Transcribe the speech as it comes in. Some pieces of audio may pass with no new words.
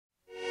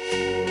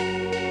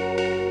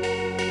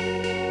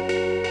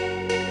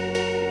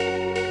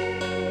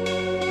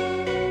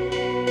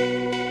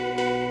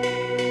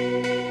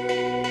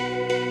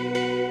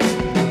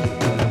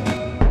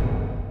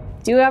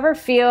Do you ever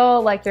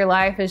feel like your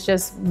life is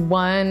just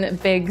one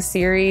big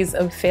series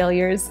of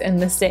failures and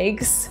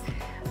mistakes?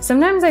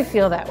 Sometimes I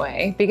feel that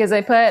way because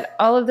I put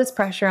all of this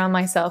pressure on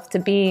myself to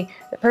be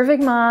the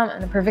perfect mom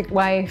and the perfect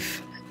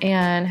wife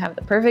and have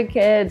the perfect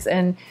kids,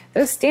 and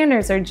those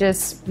standards are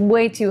just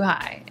way too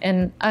high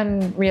and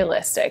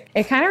unrealistic.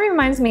 It kind of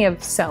reminds me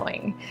of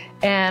sewing,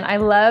 and I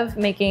love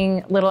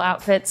making little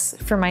outfits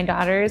for my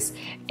daughters,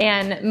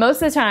 and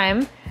most of the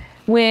time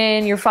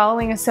when you're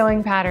following a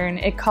sewing pattern,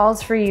 it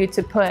calls for you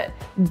to put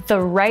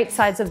the right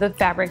sides of the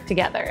fabric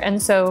together.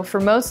 And so for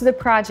most of the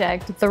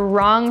project, the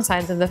wrong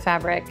sides of the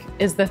fabric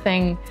is the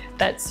thing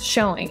that's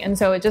showing. And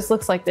so it just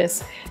looks like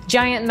this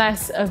giant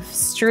mess of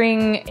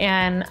string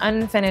and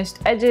unfinished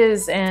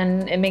edges,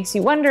 and it makes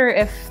you wonder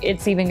if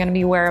it's even gonna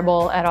be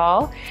wearable at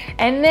all.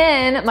 And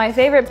then my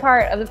favorite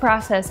part of the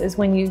process is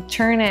when you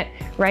turn it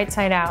right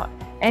side out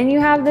and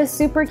you have this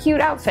super cute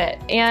outfit.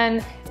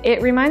 And it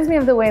reminds me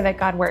of the way that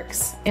God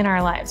works in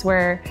our lives,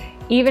 where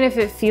even if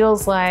it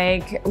feels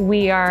like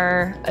we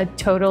are a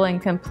total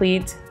and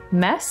complete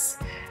mess,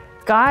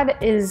 God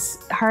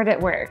is hard at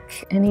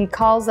work and He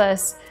calls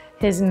us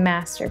His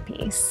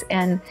masterpiece.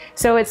 And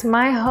so it's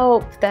my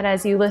hope that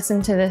as you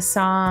listen to this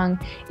song,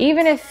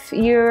 even if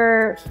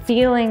you're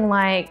feeling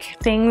like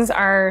things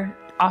are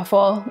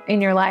awful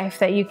in your life,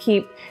 that you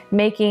keep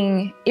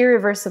making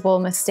irreversible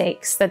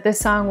mistakes, that this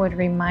song would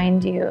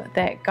remind you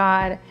that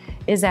God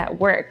is at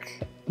work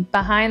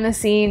behind the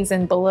scenes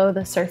and below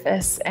the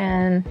surface,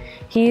 and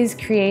He's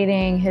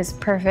creating His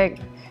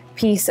perfect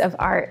piece of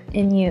art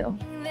in you.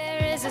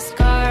 There is a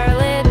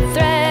scarlet